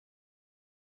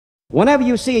Whenever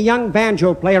you see a young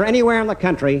banjo player anywhere in the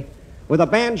country with a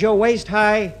banjo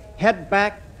waist-high, head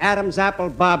back, Adam's apple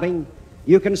bobbing,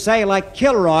 you can say, like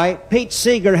Kilroy, Pete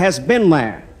Seeger has been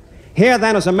there. Here,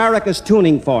 then, is America's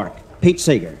tuning fork, Pete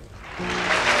Seeger.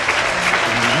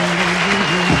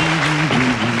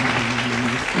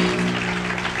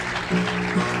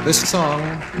 This song,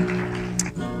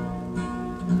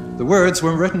 the words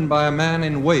were written by a man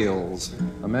in Wales,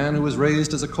 a man who was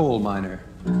raised as a coal miner.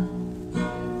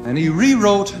 And he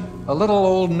rewrote a little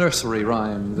old nursery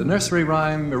rhyme. The nursery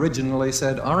rhyme originally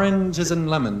said, "Oranges and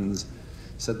lemons,"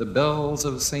 said the bells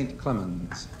of St.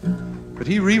 Clemens. But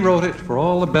he rewrote it for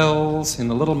all the bells in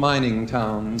the little mining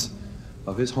towns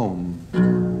of his home.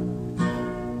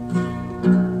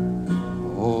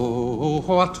 Oh,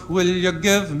 what will you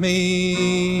give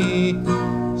me,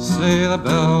 say the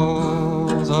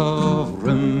bells of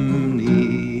Rhymney?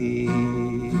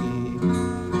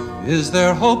 Is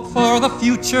there hope for the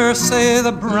future, say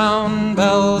the brown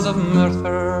bells of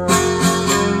Merthyr?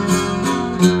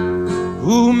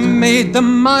 Who made the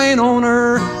mine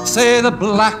owner, say the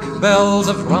black bells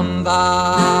of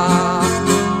Rhondda?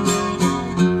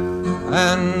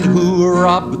 And who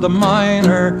robbed the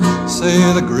miner, say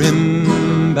the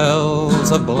grim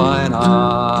bells of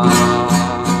Blaina?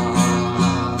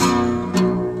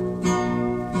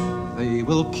 They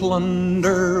will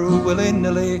plunder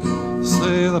willy-nilly,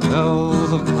 say the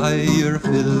bells of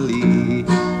Caerphilly.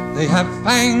 They have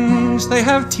fangs, they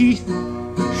have teeth,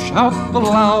 shout the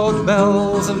loud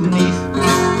bells of Neath.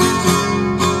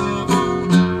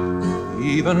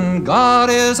 Even God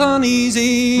is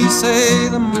uneasy, say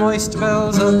the moist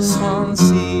bells of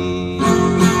Swansea.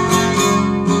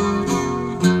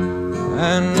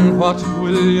 And what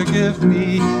will you give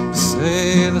me,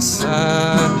 say the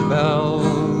sad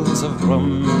bells of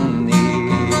Rhymney?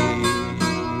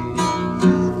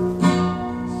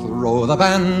 Throw the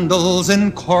vandals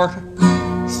in court,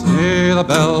 say the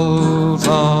bells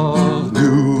of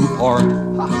Newport.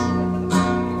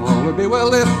 All would be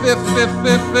well if,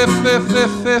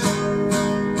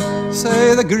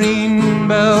 say the green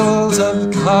bells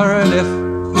of Careless.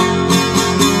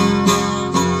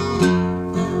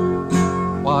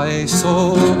 Why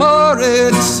so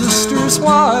worried, sisters,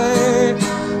 why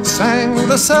sang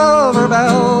the silver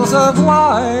bells of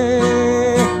Wye?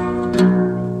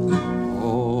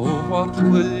 Oh, what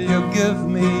will you give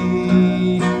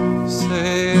me,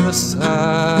 say the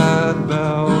sad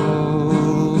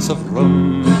bells of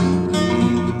Rhymney?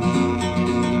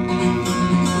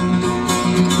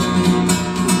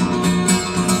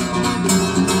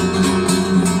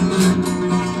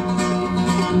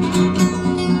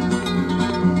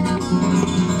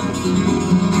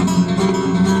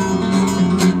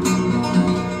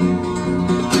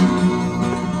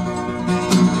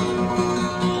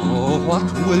 What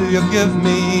will you give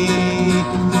me,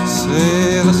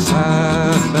 say the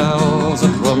sad bells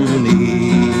of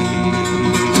Rhymney?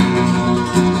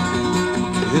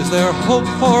 Is there hope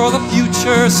for the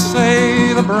future,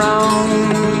 say the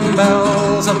brown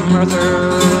bells of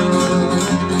Merthyr?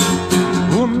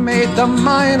 Who made the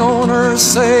mine owners,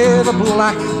 say the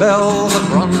black bells of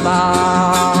Rhondda?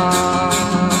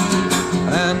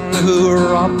 And who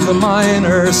robbed the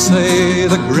miners, say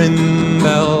the grim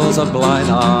bells of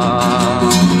Blaina?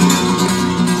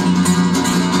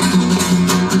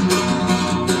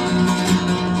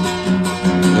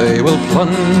 They will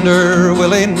plunder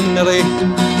willy-nilly,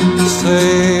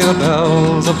 say the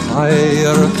bells of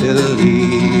Caerphilly.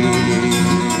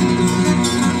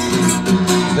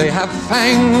 They have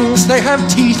fangs, they have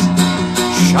teeth,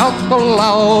 shout the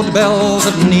loud bells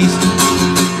of Neath.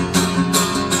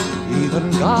 Even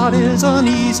God is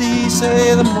uneasy,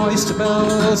 say the moist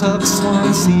bells of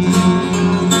Swansea.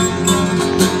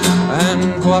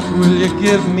 And what will you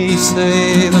give me,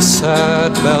 say the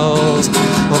sad bells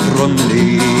of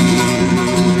Rhymney?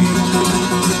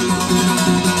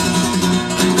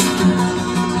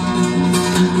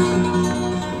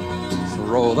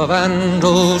 Throw the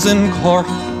vandals in court,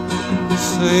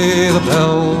 say the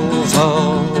bells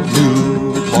of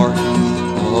Newport.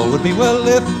 All would be well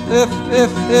if,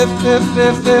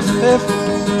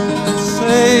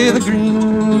 say the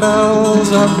green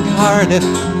bells of Cardiff.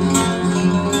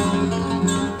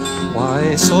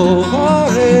 Why so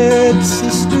worried,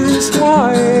 sisters,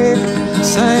 why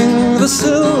sang the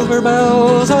silver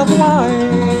bells of Wye?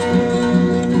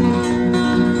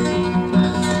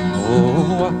 Oh,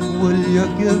 what will you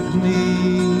give me,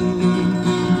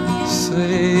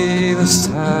 say the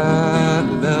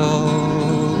sad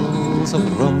bells of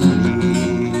Rhymney?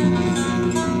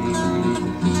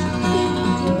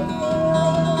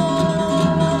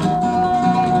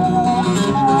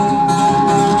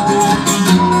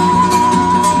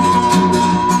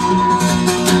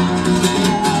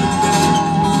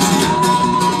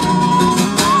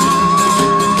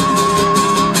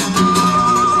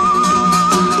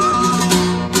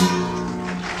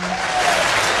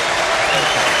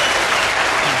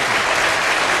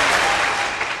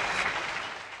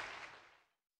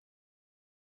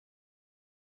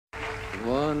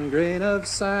 of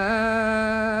sand,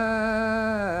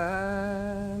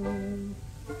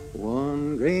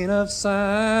 one grain of sand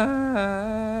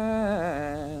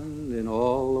in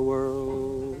all the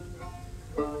world,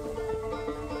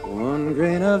 one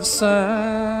grain of sand,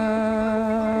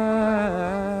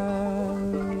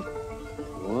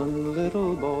 one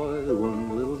little boy,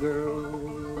 one little girl,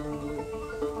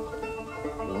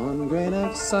 one grain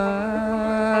of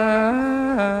sand,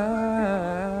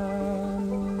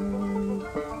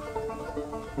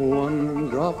 one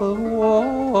drop of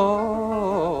water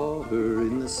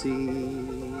in the sea,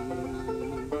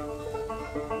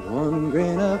 one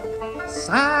grain of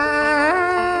sand,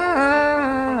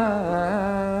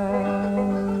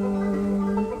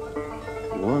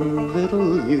 one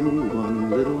little you,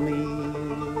 one little me,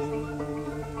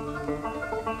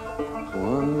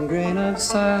 one grain of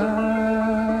sand,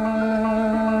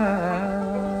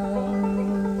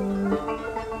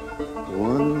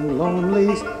 one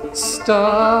lonely star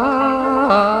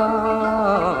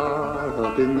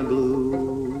up in the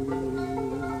blue,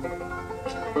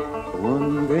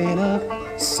 one grain of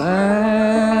sand,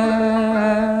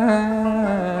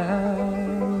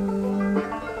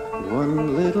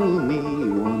 one little me,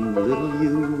 one little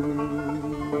you,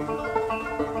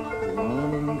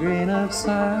 one grain of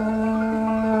sand,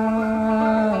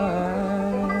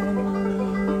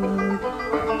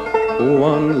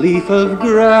 one leaf of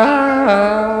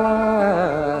grass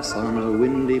on a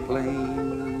windy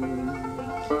plain,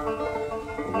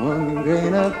 one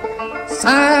grain of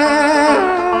sand,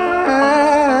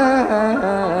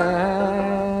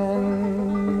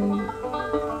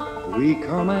 we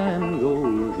come and go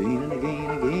again and again,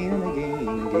 again and again,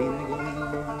 again and again.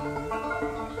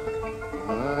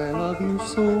 I love you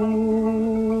so,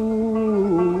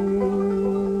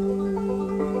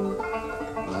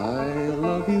 I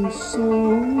love you so,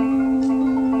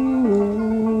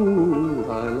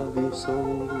 I love you so,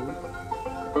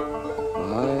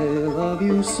 I love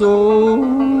you so.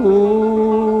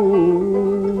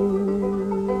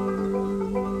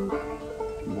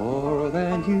 More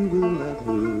than you will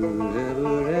ever,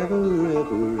 ever, ever,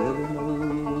 ever, ever know.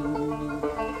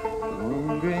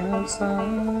 One grain of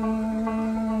sand.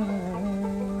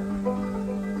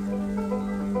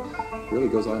 Really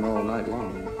goes on all night long.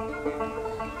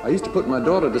 I used to put my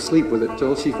daughter to sleep with it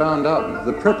till she found out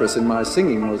the purpose in my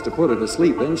singing was to put her to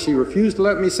sleep. Then she refused to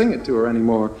let me sing it to her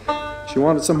anymore. She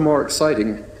wanted something more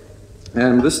exciting.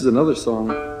 And this is another song.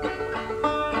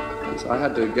 So I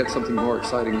had to get something more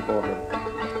exciting for her.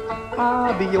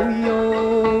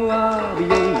 Abiyoyo,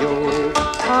 Abiyoyo,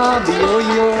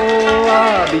 Abiyoyo,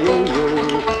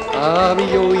 Abiyoyo,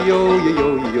 Abiyoyo, yo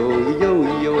yo yo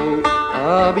yo,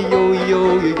 Abiyoyo, yo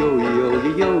yo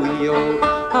yo yo,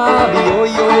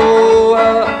 Abiyoyo.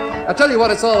 I'll tell you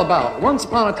what it's all about. Once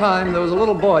upon a time, there was a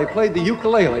little boy played the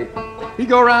ukulele. He'd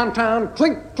go around town,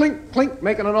 clink, clink, clink,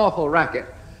 making an awful racket.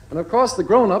 And of course, the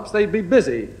grown-ups, they'd be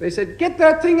busy. They said, "Get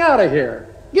that thing out of here,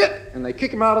 get!" And they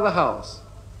kick him out of the house.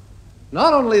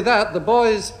 Not only that, the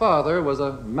boy's father was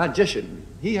a magician.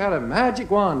 He had a magic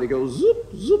wand to go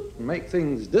zoop, zoop, and make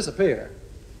things disappear.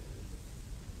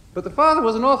 But the father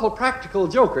was an awful practical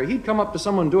joker. He'd come up to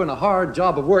someone doing a hard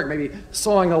job of work, maybe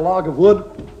sawing a log of wood.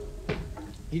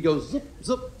 He'd go zoop,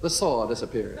 zoop, the saw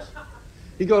disappears.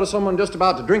 He'd go to someone just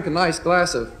about to drink a nice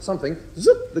glass of something,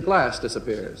 zoop, the glass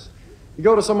disappears. You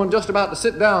go to someone just about to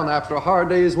sit down after a hard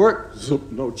day's work,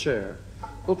 zoop, no chair.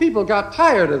 Well, people got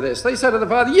tired of this. They said to the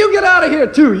father, "You get out of here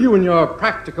too, you and your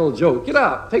practical joke. Get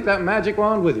out, take that magic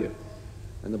wand with you."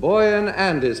 And the boy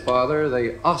and his father,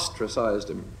 they ostracized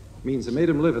him. It means they made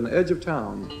him live on the edge of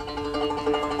town.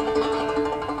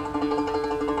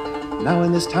 Now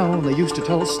in this town they used to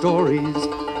tell stories.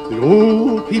 The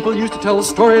old people used to tell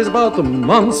stories about the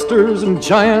monsters and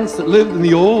giants that lived in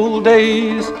the old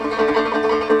days.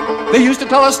 They used to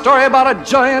tell a story about a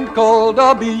giant called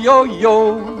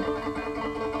Abiyoyo.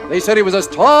 They said he was as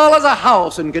tall as a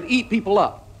house and could eat people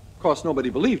up. Of course, nobody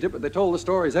believed it, but they told the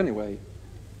stories anyway.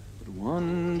 But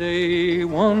one day,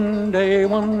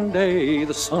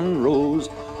 the sun rose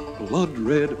blood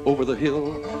red over the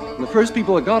hill. And the first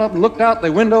people that got up and looked out the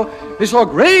window, they saw a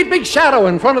great big shadow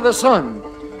in front of the sun.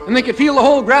 And they could feel the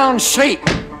whole ground shake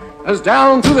as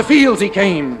down through the fields he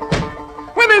came.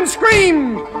 Women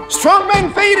screamed, strong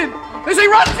men fainted. They say,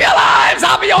 "Run for your lives,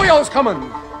 Abiyoyo's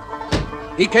coming."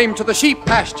 He came to the sheep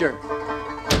pasture.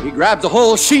 He grabs a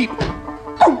whole sheep,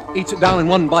 eats it down in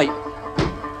one bite.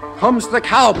 Comes to the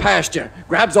cow pasture,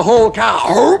 grabs a whole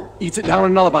cow, eats it down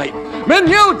in another bite. Men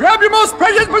yelled, "Grab your most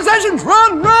precious possessions,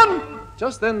 run, run!"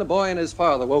 Just then the boy and his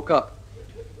father woke up.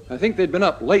 I think they'd been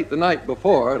up late the night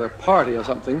before at a party or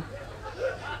something.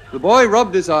 The boy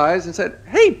rubbed his eyes and said,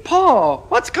 "Hey, Pa,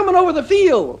 what's coming over the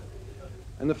field?"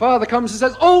 And the father comes and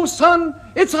says, "Oh, son,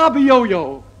 it's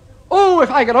Abiyoyo. Oh,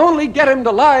 if I could only get him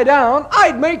to lie down,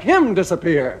 I'd make him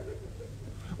disappear."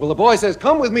 Well, the boy says,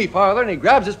 "Come with me, father," and he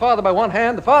grabs his father by one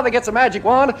hand. The father gets a magic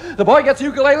wand, the boy gets a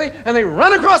ukulele, and they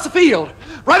run across the field,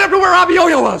 right up to where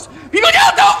Abiyoyo was. People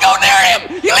yell, "Don't go near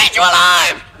him! He'll eat you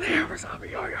alive!" There was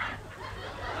Abiyoyo.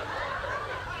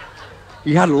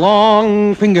 He had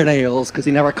long fingernails because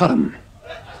he never cut them.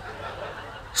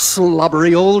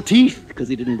 Slobbery old teeth because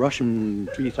he didn't brush them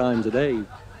 3 times a day.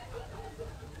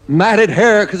 Matted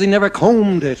hair because he never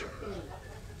combed it.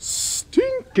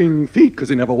 Stinking feet because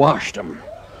he never washed them.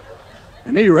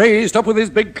 And he raised up with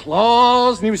his big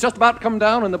claws, and he was just about to come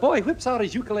down, and the boy whips out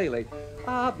his ukulele.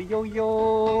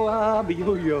 Abiyoyo,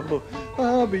 Abiyoyo,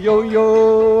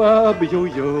 Abiyoyo,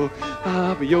 Abiyoyo,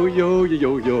 Abiyoyo,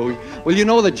 yo-yo. Well, you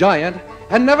know, the giant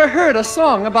had never heard a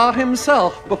song about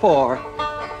himself before,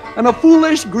 and a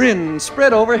foolish grin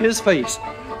spread over his face,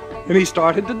 and he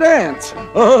started to dance.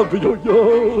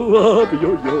 Abiyoyo,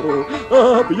 Abiyoyo,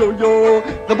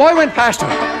 Abiyoyo. The boy went faster.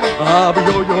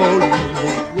 Abiyoyo,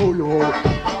 yo-yo.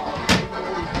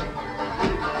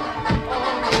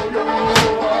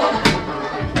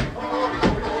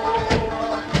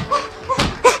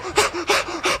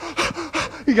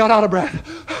 He got out of breath.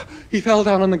 He fell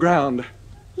down on the ground.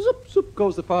 Zoop, zoop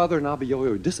goes the father, and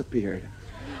Abiyoyo disappeared.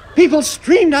 People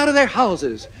streamed out of their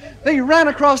houses. They ran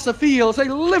across the fields. They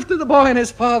lifted the boy and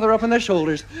his father up on their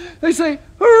shoulders. They say,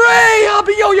 "Hooray,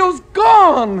 Abiyoyo's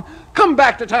gone! Come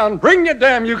back to town, bring your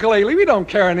damn ukulele, we don't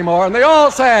care anymore." And they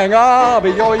all sang,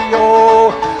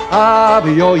 "Abiyoyo,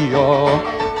 Abiyoyo,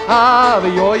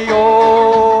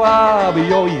 Abiyoyo,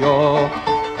 Abiyoyo,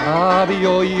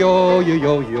 Abiyoyo,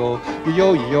 yo-yo-yo,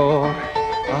 yo-yo,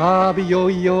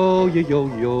 Abiyoyo,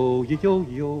 yo-yo-yo,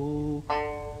 yo-yo."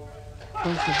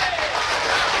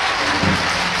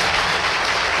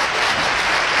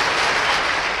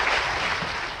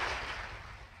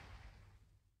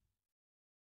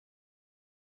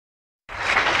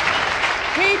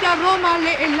 Hey, Daroma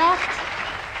le'elat,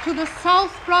 to the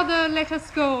south, brother, let us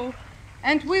go,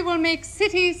 and we will make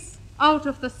cities out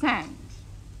of the sand.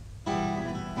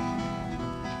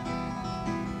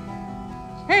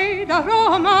 Hey,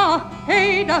 Daroma,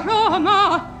 hey,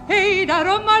 Daroma, hey,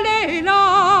 Daroma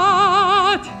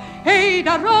le'elat. Hey,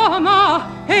 Daroma,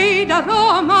 hey,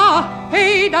 Daroma,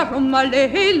 hey, Daroma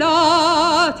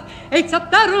le'elat. Eitzat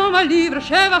Daroma livre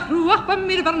shevach ruach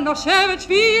b'mirvar noshevet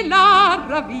shvila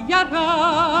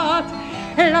raviyarat.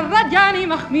 El radiani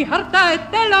machmi harta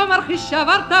et elo marchisha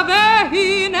varta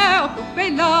vehine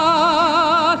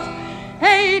okupelat.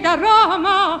 Hey,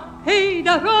 Daroma, hey,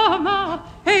 Daroma,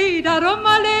 hey,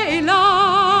 Daroma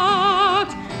le'elat.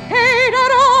 Hey,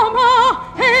 Daroma,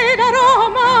 hey,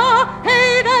 Daroma,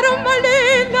 hey, Daroma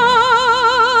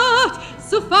le'elat.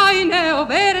 Sufaine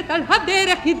overet al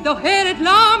haderech iddoheret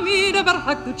lamid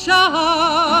barhak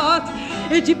tutshat.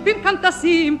 Egyptim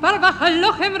kantasim parva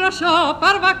chalochem rosho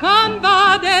parva kan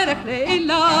baderech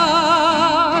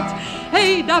le'elat.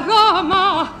 Hey, Daroma,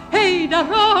 hey,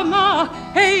 Daroma,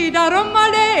 hey, Daroma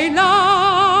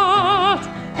le'elat.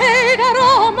 Hey,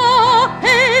 Daroma,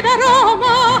 hey,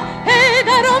 Daroma, hey,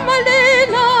 Daroma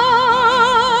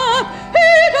le'elat.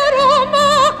 Hey, Daroma,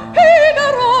 hey,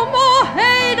 Daroma,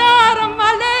 hey, Daroma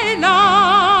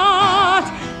le'elat.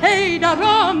 Hey,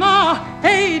 Daroma,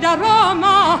 hey,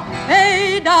 Daroma,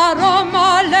 hey, Daroma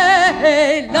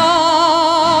le'elat.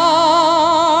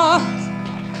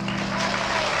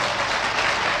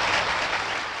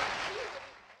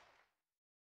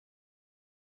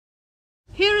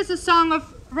 Here is a song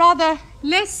of rather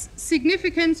less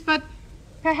significance, but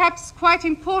perhaps quite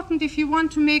important if you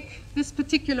want to make this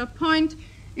particular point,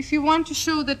 if you want to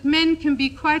show that men can be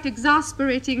quite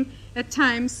exasperating at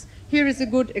times. Here is a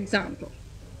good example.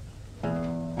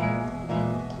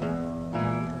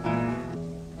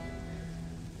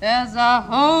 There's a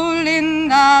hole in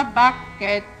the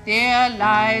bucket, dear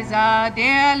Liza,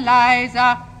 dear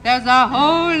Liza. There's a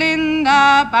hole in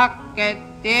the bucket,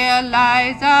 dear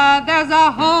Liza, there's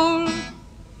a hole.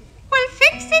 We'll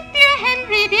fix it, dear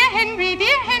Henry, dear Henry,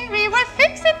 dear Henry. We'll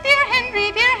fix it, dear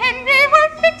Henry, dear Henry. We'll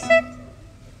fix it.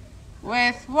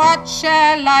 With what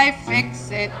shall I fix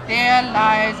it, dear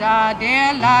Liza,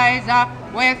 dear Liza?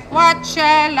 With what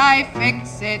shall I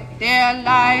fix it, dear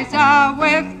Liza?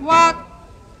 With what?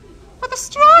 With a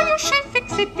straw you shall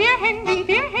fix it, dear Henry,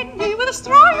 dear Henry. With a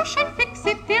straw you shall fix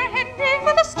it, dear Henry.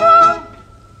 With a straw.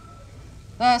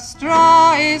 The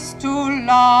straw is too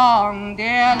long,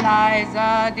 dear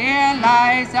Liza, dear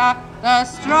Liza. The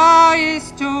straw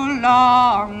is too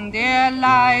long, dear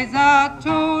Liza,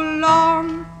 too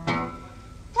long.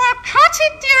 cut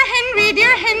it, dear Henry,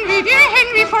 dear Henry, dear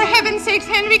Henry, for heaven's sakes,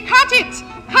 Henry, cut it,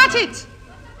 cut it.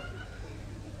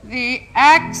 The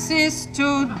axe is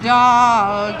too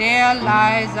dull, dear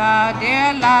Liza,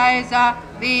 dear Liza.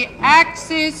 The axe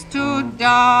is too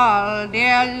dull,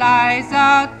 dear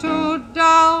Liza, too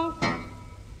dull.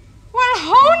 Well,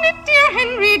 hone it, dear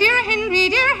Henry, dear Henry,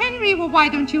 dear Henry. Well, why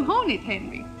don't you hone it,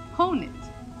 Henry? Hone it.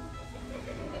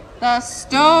 The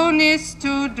stone is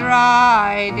too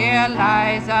dry, dear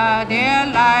Liza, dear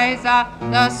Liza.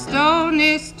 The stone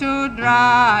is too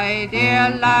dry, dear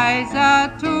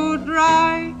Liza, too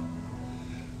dry.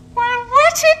 Well,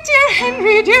 wet it, dear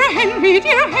Henry, dear Henry,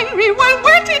 dear Henry. Well,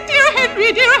 wet it, dear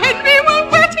Henry, dear Henry.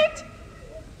 Well, wet it.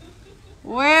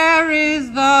 Where is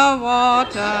the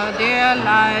water, dear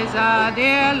Liza,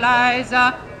 dear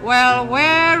Liza? Well,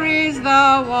 where is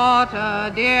the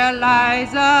water, dear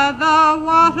Liza, the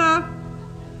water?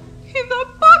 In the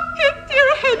bucket,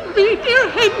 dear Henry, dear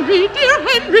Henry, dear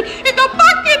Henry. In the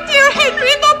bucket, dear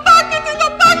Henry, in the bucket, in the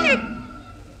bucket.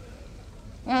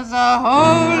 There's a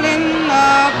hole in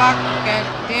the bucket,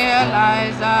 dear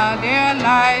Liza, dear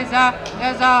Liza.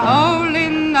 There's a hole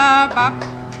in the bucket.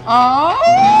 Oh!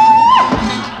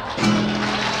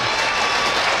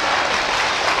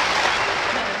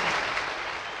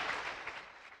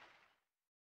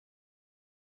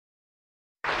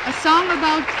 A song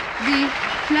about the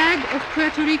flag of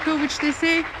Puerto Rico, which they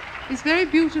say is very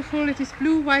beautiful. It is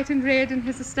blue, white, and red, and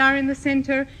has a star in the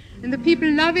center, and the people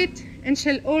love it and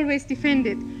shall always defend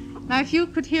it. Now, if you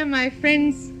could hear my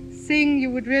friends sing,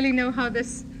 you would really know how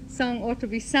this song ought to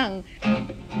be sung.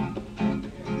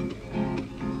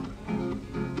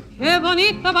 Qué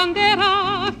bonita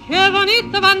bandera, qué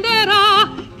bonita bandera,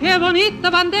 qué bonita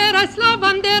bandera es la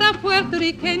bandera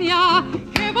puertorriqueña.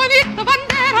 Qué bonita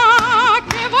bandera,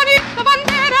 qué bonita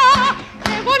bandera,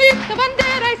 qué bonita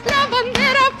bandera es la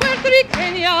bandera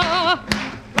puertorriqueña.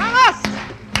 ¡Vamos!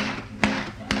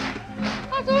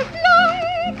 Azul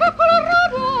blanco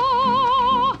colorado,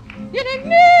 y en el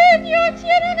medio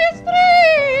tiene una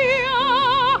estrella.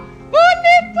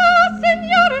 Bonita,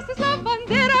 señores, es la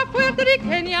bandera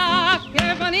puertorriqueña. Qué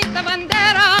bonita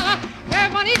bandera, qué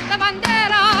bonita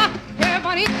bandera, qué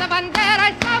bonita bandera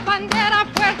es la bandera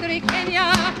puertorriqueña.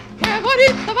 Qué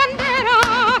bonita bandera,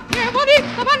 qué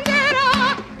bonita bandera,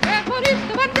 qué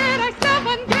bonita bandera es la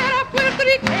bandera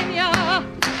puertorriqueña.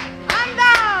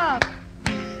 ¡Anda!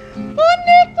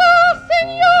 Bonita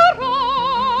señora,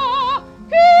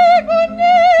 qué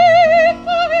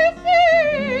bonita es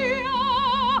ella.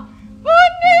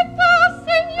 Bonita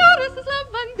señores, es la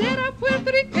bandera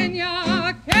puertorriqueña.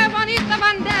 Qué bonita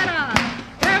bandera,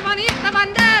 qué bonita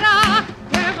bandera,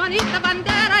 qué bonita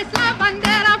bandera es la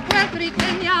bandera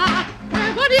puertorriqueña. Qué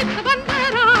bonita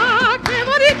bandera, qué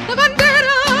bonita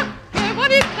bandera, qué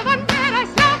bonita bandera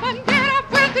es la bandera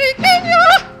puertorriqueña.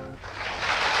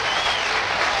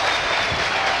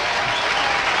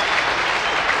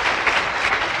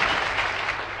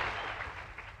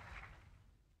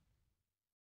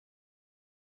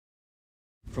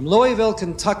 From Louisville,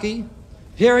 Kentucky,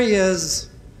 here he is,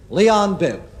 Leon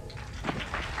Bibb.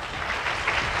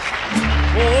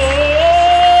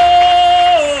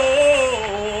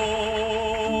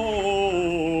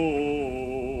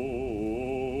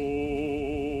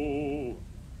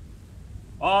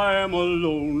 I am a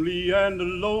lonely and a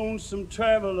lonesome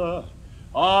traveler.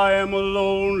 I am a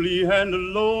lonely and a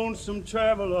lonesome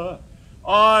traveler.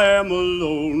 I am a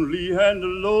lonely and a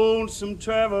lonesome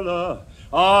traveler.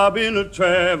 I've been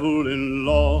a-traveling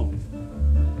long.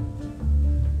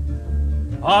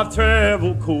 I've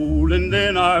traveled cold and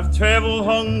then I've traveled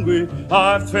hungry.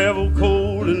 I've traveled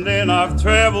cold and then I've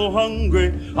traveled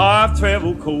hungry. I've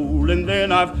traveled cold and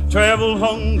then I've traveled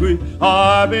hungry.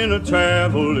 I've been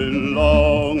a-traveling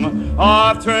long.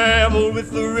 I've traveled with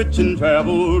the rich and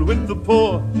traveled with the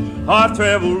poor. I've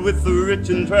traveled with the rich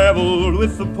and traveled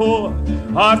with the poor.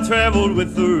 I've traveled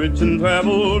with the rich and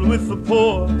traveled with the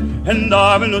poor. And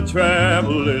I've been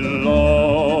a-traveling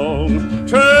long.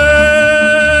 Traveling,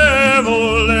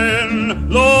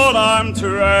 Lord, I'm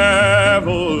traveling.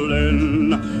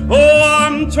 Oh,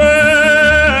 I'm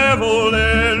traveling.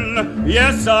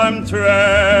 Yes, I'm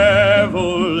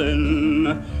traveling.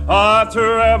 I've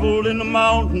traveled in the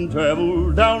mountain,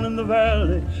 traveled down in the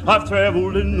valley. I've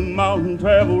traveled in the mountain,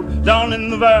 traveled down in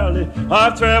the valley.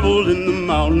 I've traveled in the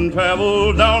mountain,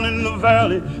 traveled down in the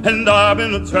valley. And I've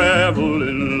been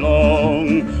a-traveling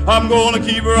long. I'm gonna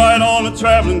keep right on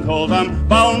a-traveling 'cause I'm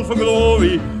bound for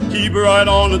glory. Keep right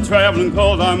on a-traveling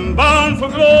 'cause I'm bound for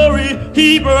glory.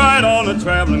 Keep right on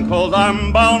a-traveling 'cause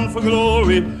I'm bound for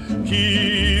glory.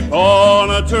 Keep on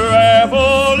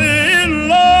a-traveling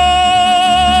long.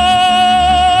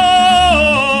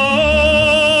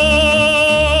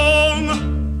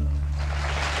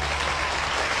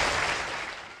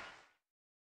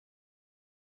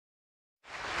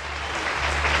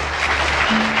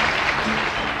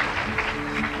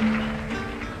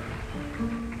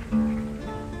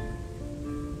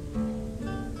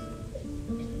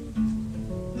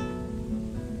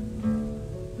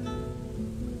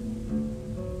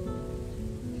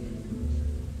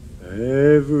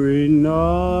 Every night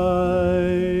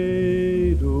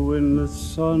when the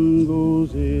sun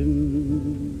goes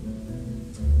in,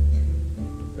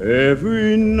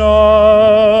 every night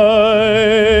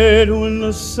when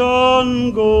the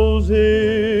sun goes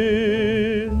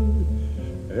in,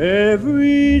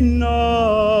 every night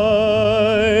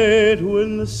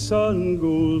when the sun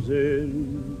goes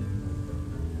in,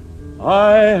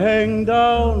 I hang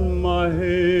down my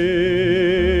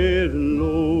head and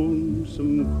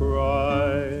lonesome cry.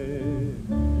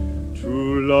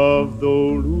 True love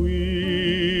don't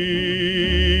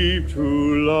weep,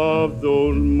 true love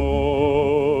don't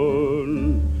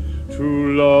mourn,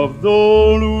 true love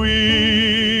don't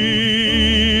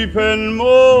weep and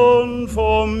mourn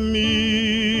for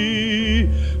me.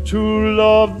 True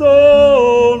love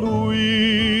don't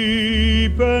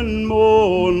weep and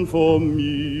mourn for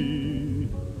me.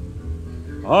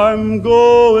 I'm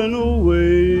going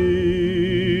away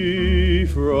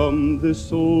from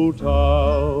this old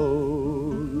town.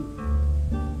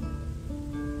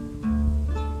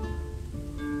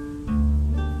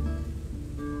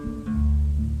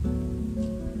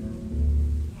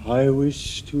 I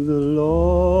wish to the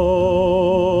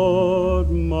Lord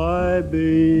my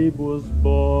babe was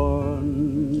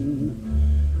born,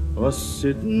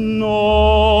 a-sittin' on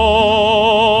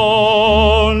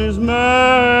his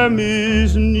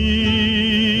mammy's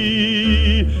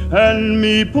knee, and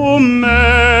me poor man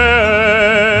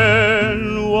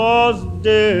was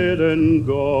dead and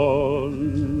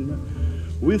gone,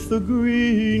 with the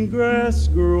green grass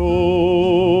growing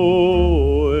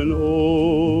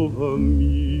over me.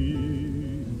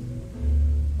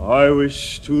 I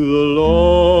wish to the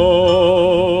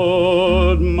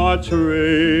Lord my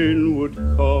train would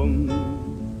come.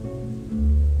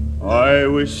 I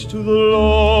wish to the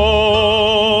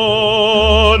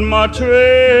Lord my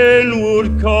train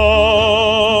would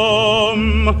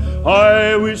come.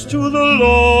 I wish to the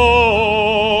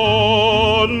Lord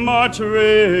my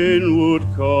train would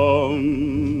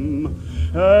come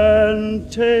and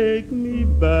take me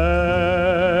back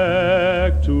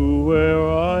to where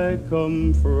I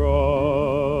come from.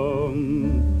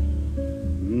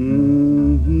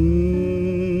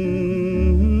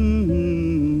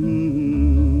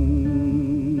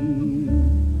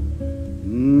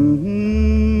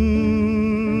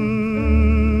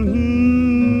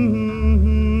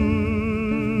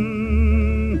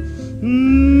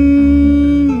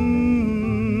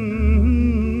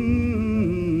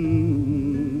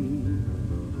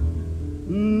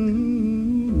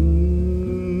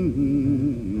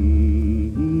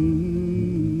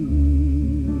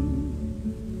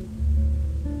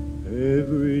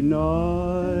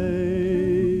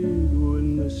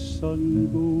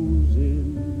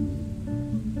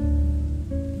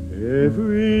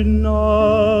 Every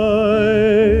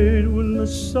night when the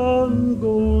sun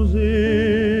goes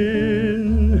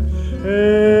in,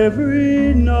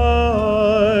 every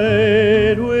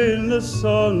night when the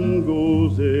sun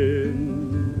goes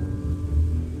in,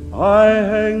 I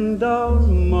hang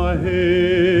down my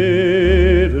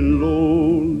head and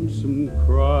lonesome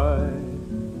cry.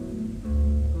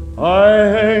 I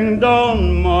hang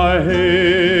down my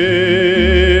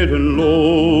head and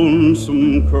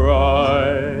lonesome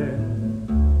cry.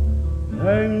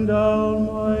 Hang down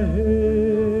my head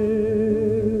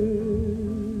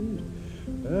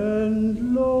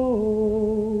and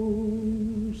lonesome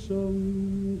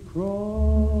cry.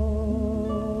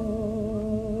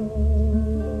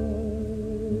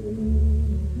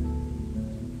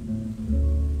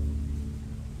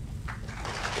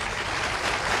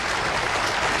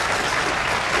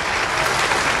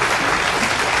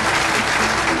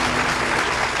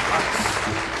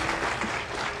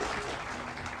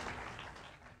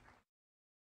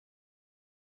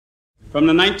 From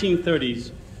the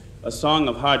 1930s, a song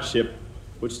of hardship,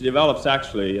 which develops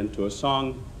actually into a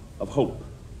song of hope.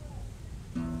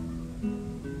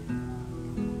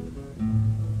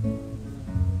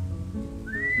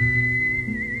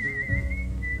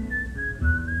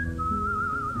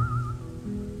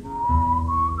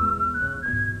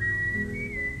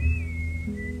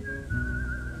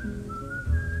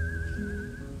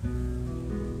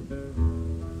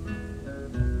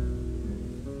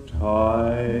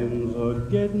 Times are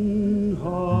getting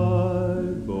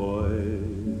hard,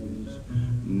 boys.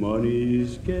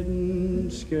 Money's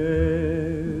getting scarce.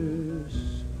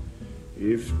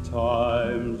 If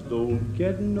times don't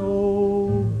get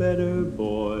no better,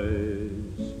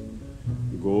 boys,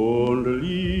 going to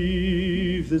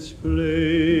leave this place.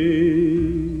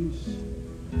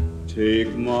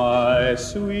 Take my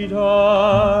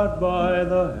sweetheart by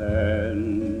the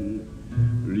hand,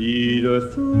 lead her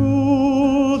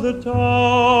through the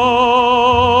town.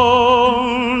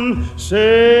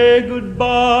 say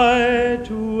goodbye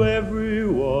to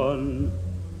everyone,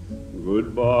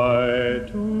 goodbye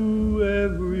to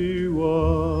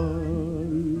everyone.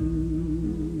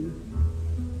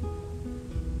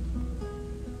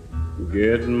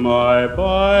 Get my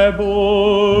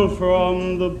Bible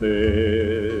from the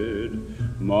bed,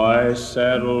 my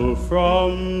saddle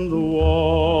from the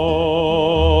wall.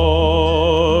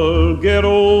 Get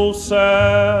old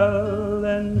Sal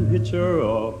and hitch her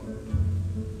up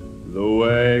the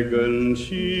wagon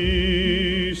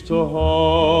she's to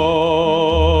haul.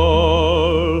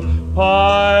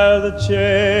 Pile the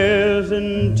chairs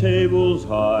and tables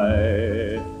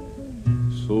high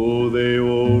so they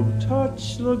won't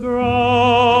touch the ground.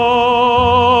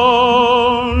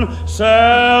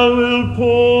 Sal will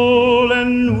pull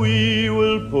and we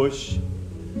will push.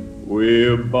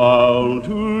 We're bound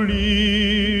to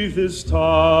leave this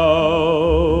town.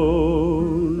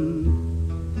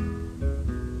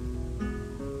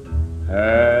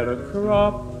 Had a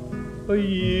crop a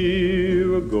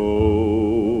year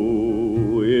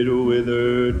ago, it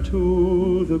withered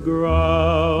to the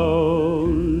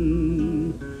ground.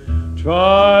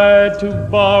 Tried to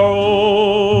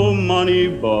borrow money,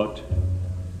 but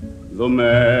the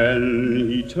man,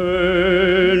 he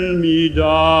turned me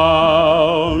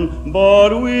down.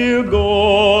 But we're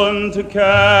going to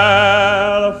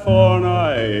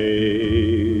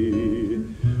California,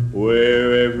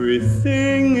 where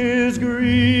everything is green.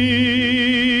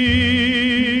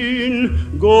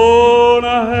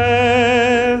 Gonna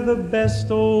have the best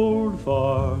old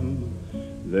farm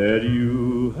that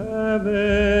you have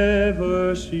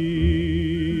ever seen.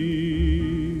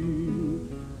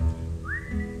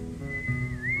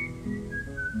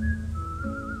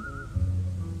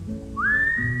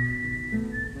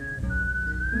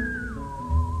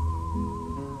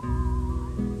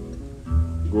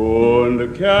 Going to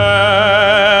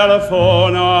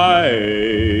California,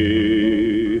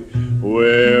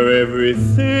 where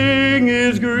everything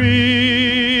is green.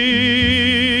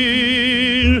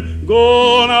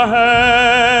 Gonna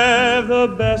have the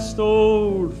best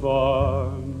old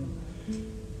farm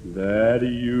that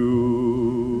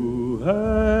you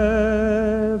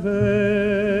have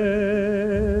ever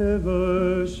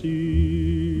seen.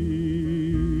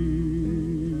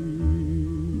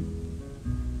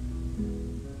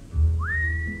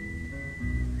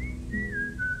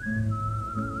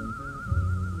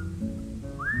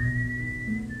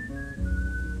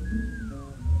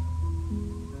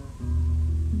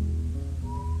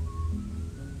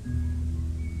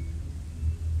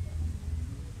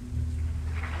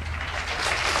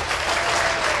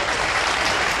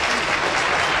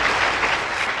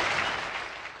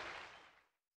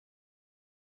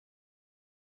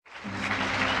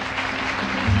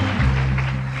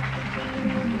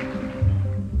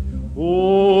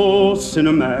 Oh,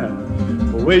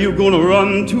 Cinnamon, where you gonna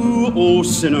run to? Oh,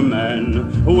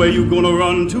 Cinnamon, where you gonna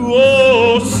run to?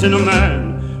 Oh,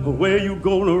 Cinnamon, where you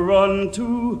gonna run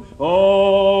to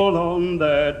all on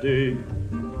that day?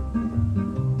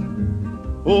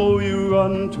 Oh, you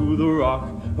run to the rock,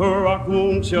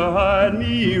 won't you hide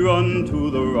me? Run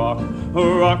to the rock,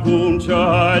 won't you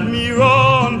hide me?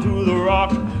 Run to the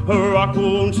rock,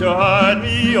 won't you hide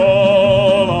me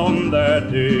all on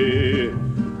that day?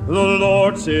 The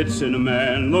Lord said,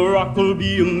 Cinnamon, the rock will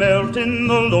be a-melting.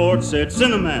 The Lord said,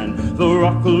 Cinnamon, the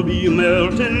rock will be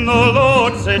a-melting. The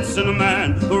Lord said,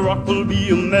 Cinnamon, the rock will be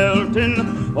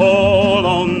a-melting all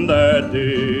on that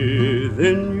day.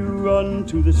 Then you run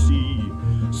to the sea.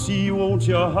 Sea, won't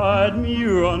you hide me?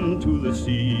 Run to the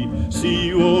sea.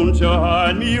 Sea, won't you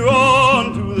hide me?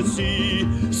 Run to the sea.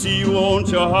 Sea, won't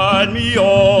you hide me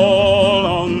all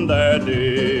on that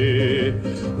day?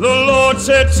 The Lord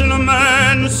said,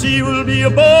 Cinnamon, the sea will be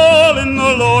a-ballin'.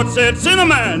 The Lord said,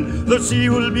 Cinnamon, the sea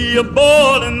will be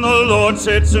a-ballin'. The Lord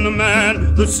said,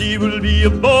 Cinnamon, the sea will be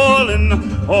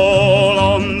a-ballin' all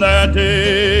on that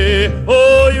day.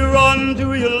 Oh, you run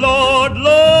to your Lord,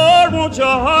 Lord, won't you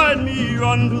hide me?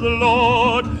 Run to the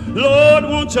Lord, Lord,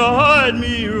 won't you hide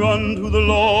me? Run to the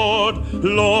Lord,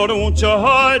 Lord, won't you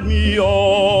hide me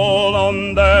all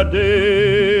on that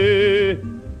day?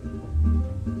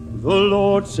 The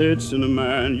Lord said,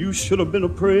 Cinnamon, you should have been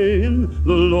a-praying.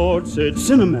 The Lord said,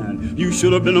 Cinnamon, you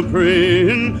should have been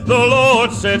a-praying. The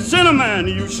Lord said, Cinnamon,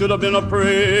 you should have been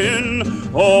a-praying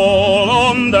all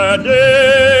on that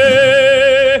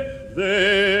day.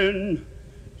 Then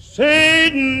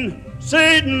Satan,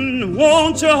 Satan,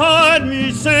 won't you hide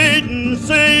me? Satan,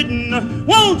 Satan,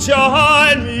 won't you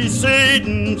hide me?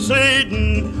 Satan,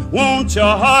 Satan, won't you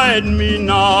hide me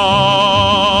now?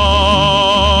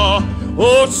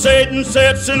 Oh, Satan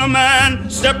sets in a man,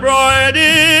 step right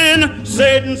in.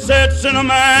 Satan sets in a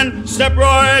man, step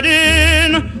right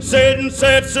in. Satan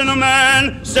sets in a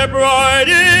man, step right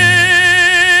in.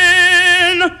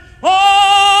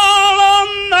 All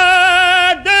on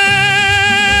that day.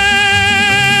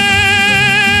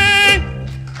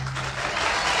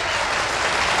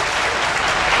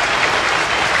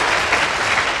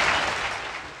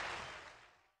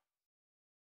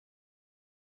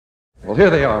 Well, here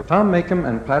they are, Tom Makem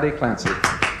and Paddy Clancy.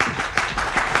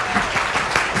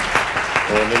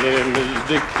 Oh, my name is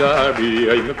Dick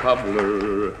Darby, I'm a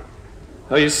cobbler.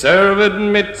 I served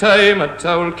me time at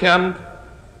Owl Camp.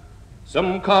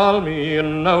 Some call me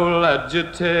an owl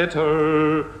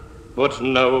agitator, but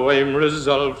now I'm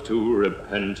resolved to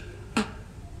repent.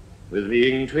 With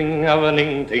me ing-twing of an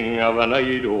ing-ting of an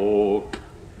ido,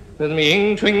 with me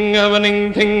ing-twing of an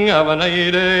ing-ting of an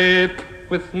ide,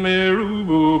 with me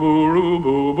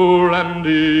roo-boo-boo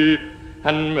randy,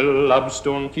 and me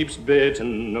lobstone keeps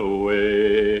baiting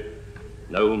away.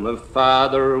 Now my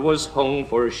father was hung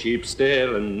for sheep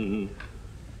stealing,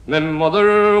 my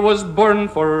mother was born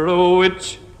for a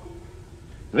witch,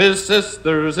 my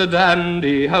sister's a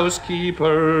dandy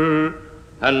housekeeper,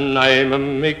 and I'm a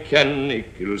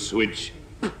mechanical switch.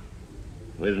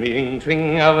 With me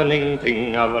ing-twing of an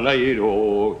ing-ting of an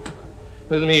ido,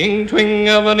 with me ing-twing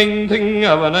of an ing-ting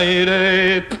of an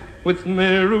ide, with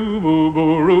me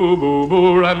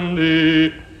roo-boo-boo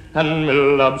randy, and me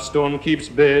lobstone keeps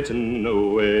baiting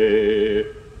away.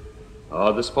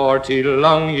 Oh, this 40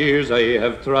 long years I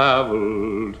have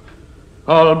travelled,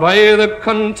 all by the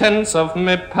contents of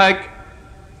me pack,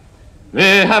 me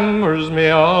hammers, me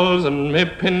awls, and me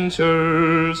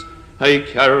pincers, I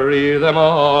carry them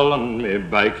all on me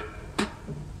back.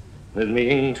 With me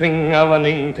ing-twing of an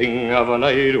ing-ting of an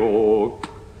ido,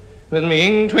 with me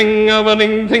ing-twing of an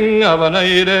ing-ting of an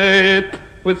ide,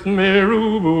 with me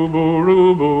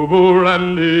roo-boo-boo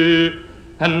randy,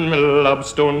 and me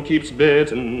lobstone keeps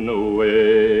baiting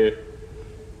away.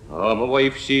 Oh, my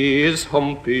wife, she is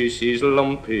humpy, she's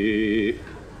lumpy.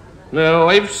 My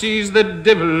wife, she's the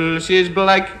devil, she's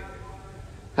black,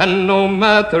 and no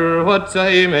matter what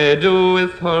I may do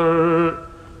with her,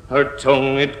 her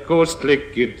tongue it goes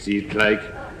clickety-clack.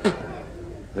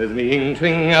 With me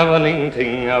ing-twing of an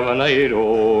ing-ting of an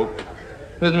ido,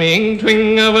 with me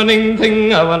ing-twing of an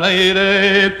ing-ting of an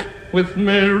ide, with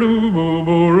me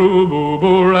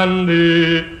roo-boo-boo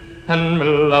randy, and my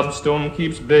lobstone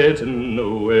keeps baiting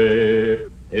away.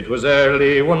 It was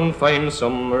early one fine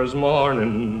summer's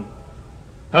morning,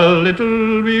 a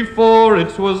little before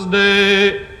it was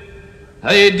day,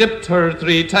 I dipped her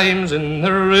 3 times in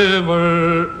the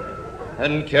river,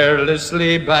 and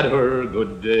carelessly bade her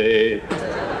good day.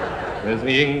 With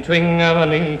me ing-twing of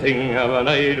an ing-ting of an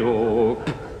ido,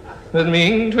 with me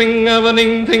ing-twing of an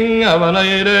ing-ting of an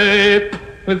ide,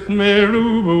 with me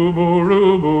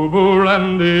roo-boo-boo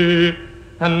randy,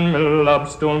 and my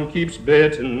lobstone keeps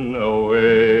baiting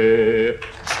away.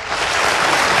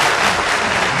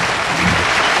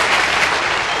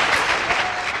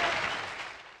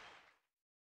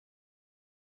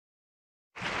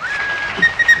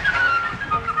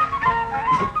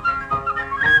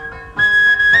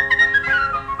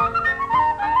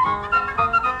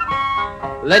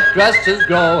 Let grasses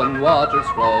grow and waters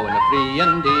flow in a free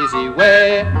and easy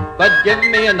way, but give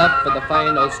me enough of the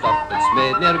fine old stuff that's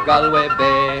made near Galway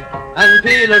Bay. And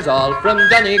peelers all from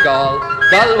Donegal,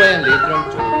 Galway and Leitrim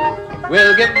too,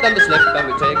 we'll give them the slip and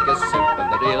we'll take a sip of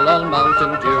the real old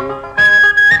Mountain Dew.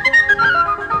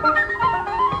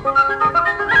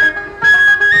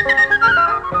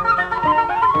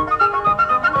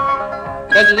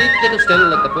 There's a neat little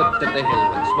still at the foot of the hill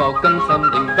with smoke and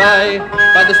something by.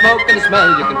 By the smoke and the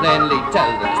smell you can plainly tell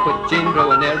that there's poaching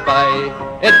brewing nearby.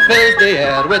 It fills the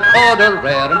air with odour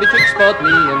rare, and betwixt both me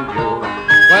and you,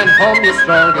 when home you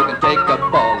stroll you can take a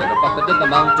ball in a bucket of the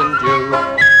Mountain Dew.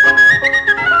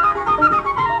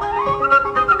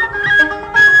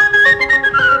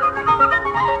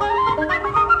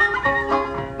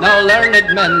 Now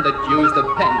learned men that use the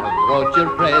pen have wrote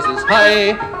your praises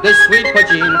high. This sweet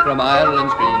poaching from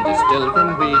Ireland's green, distilled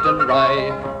from wheat and rye.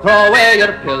 Throw away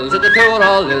your pills at the tour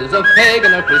all ills of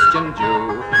pagan or Christian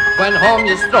Jew. When home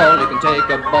you stroll you can take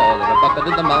a ball in a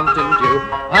bucket of the Mountain Dew.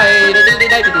 Hi diddly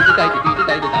di diddly di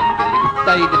diddly di dum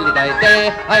diddly diddly di day.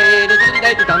 Hi diddly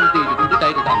di dum diddly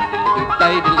di dum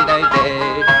diddly di day.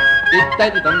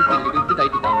 Diddly dum diddly di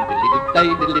dum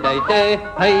diddly di day.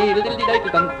 Hi diddly di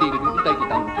dum diddly di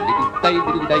dum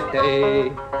diddly di day.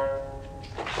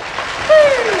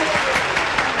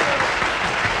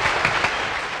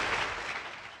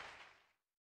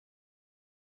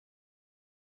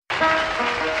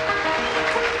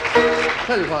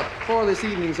 tell you what, before this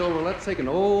evening's over, let's take an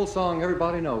old song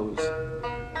everybody knows.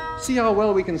 See how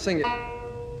well we can sing it.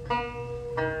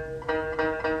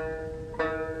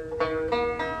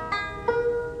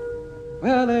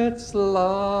 Well, it's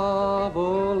love,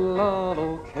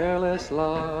 oh, careless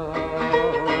love.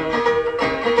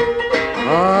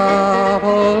 Love,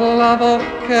 oh,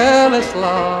 careless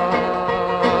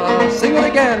love. Sing it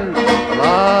again.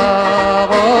 Love,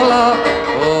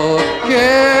 oh,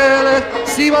 careless.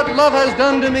 See what love has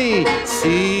done to me.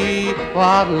 See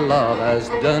what love has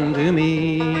done to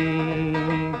me.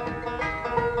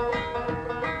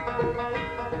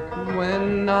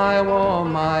 When I wore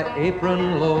my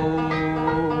apron low,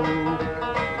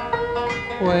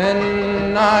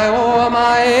 when I wore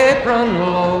my apron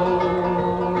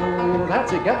low,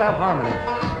 that's it, get that harmony.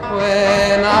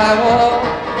 When I wore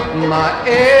my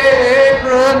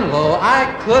apron low, I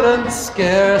couldn't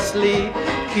scarcely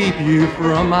keep you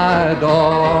from my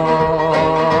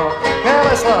door.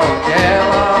 Careless love,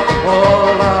 careless,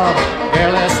 oh love,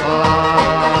 careless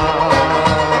love.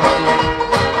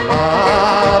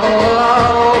 Love, oh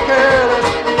love,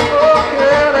 oh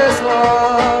careless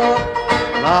love.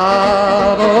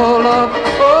 Love, oh love,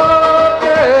 oh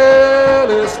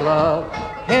careless love.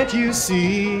 Can't you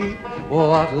see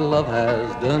what love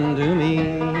has done to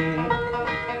me?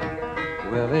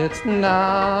 Well, it's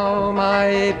now my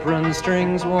apron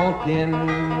strings won't pin.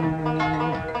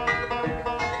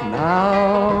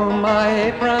 Now my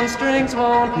apron strings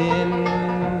won't pin.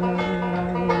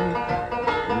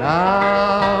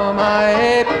 Now my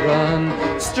apron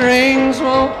strings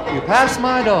won't. You pass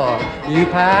my door, you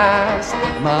pass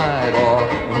my door,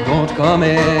 and don't come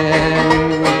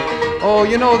in. Oh,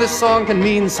 you know, this song can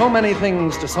mean so many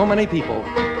things to so many people.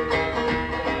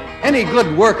 Any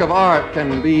good work of art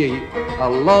can be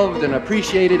loved and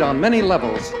appreciated on many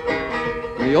levels.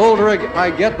 And the older I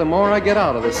get, the more I get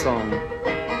out of this song.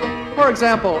 For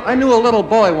example, I knew a little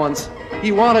boy once.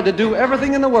 He wanted to do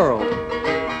everything in the world.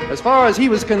 As far as he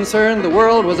was concerned, the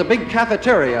world was a big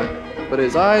cafeteria, but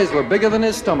his eyes were bigger than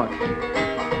his stomach.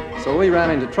 So he ran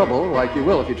into trouble, like you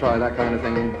will if you try that kind of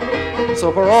thing.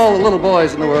 So for all the little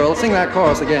boys in the world, sing that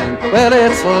chorus again. Well,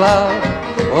 it's love,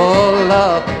 oh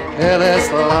love, careless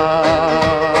love.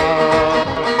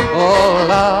 Oh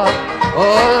love,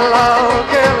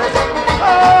 careless,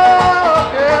 oh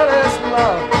careless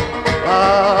love.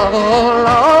 Love, oh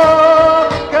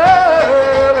love,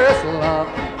 careless love.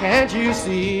 Can't you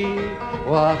see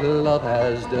what love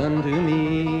has done to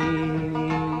me?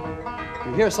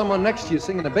 You hear someone next to you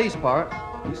singing the bass part,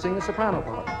 you sing the soprano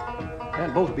part.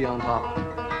 Can't both be on top.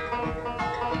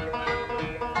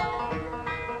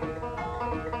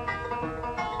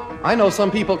 I know some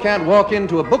people can't walk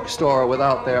into a bookstore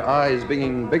without their eyes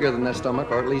being bigger than their stomach,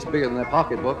 or at least bigger than their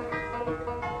pocketbook.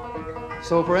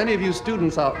 So for any of you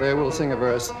students out there, we'll sing a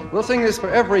verse. We'll sing this for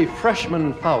every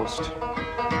freshman Faust.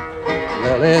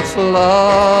 Well, it's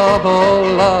love, oh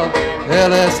love,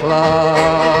 careless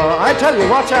love. I tell you,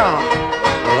 watch out.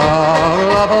 Love,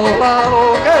 love, oh love,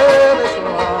 oh careless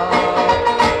love.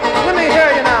 Let me hear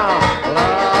you now.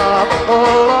 Love, oh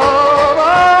love,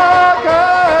 oh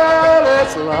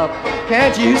careless love.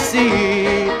 Can't you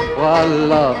see what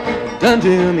love done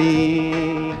to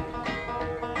me?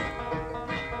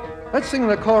 Let's sing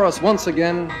the chorus once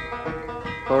again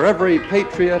for every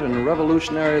patriot and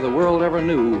revolutionary the world ever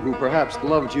knew who perhaps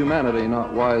loved humanity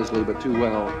not wisely but too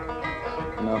well.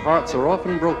 And their hearts are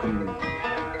often broken.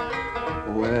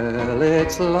 Well,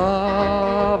 it's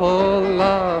love, oh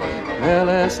love,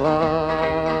 careless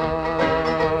love.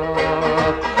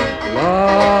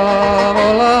 Love,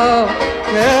 oh love,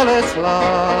 careless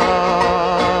love.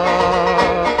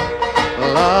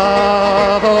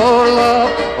 Love, oh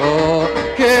love, oh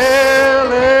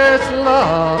careless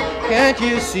love. Can't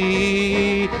you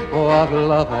see what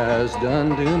love has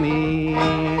done to me?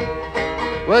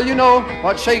 Well, you know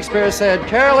what Shakespeare said,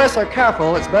 careless or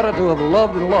careful, it's better to have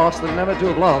loved and lost than never to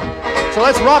have loved. So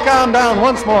let's rock on down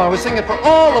once more. We sing it for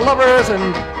all the lovers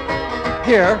in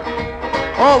here,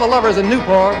 all the lovers in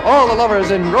Newport, all the lovers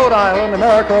in Rhode Island,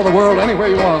 America, or the world, anywhere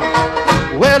you want.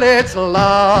 Well, it's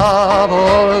love,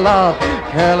 oh love,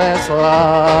 careless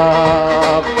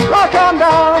love. Rock on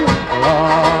down.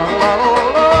 Love, love,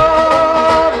 oh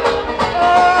love,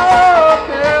 oh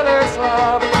careless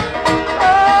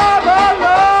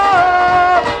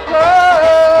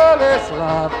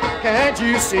love. Can't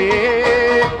you see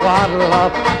what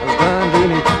love has done to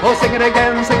me? Oh, sing it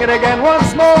again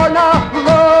once more now.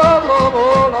 Love, love,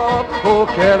 oh love, oh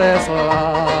careless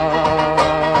love.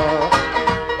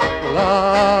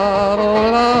 Love,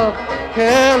 oh love,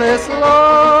 careless love.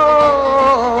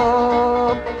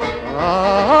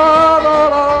 Love, oh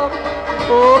love,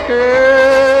 oh Oh,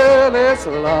 careless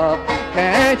love,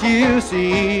 can't you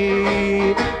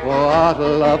see what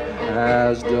love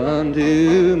has done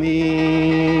to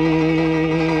me?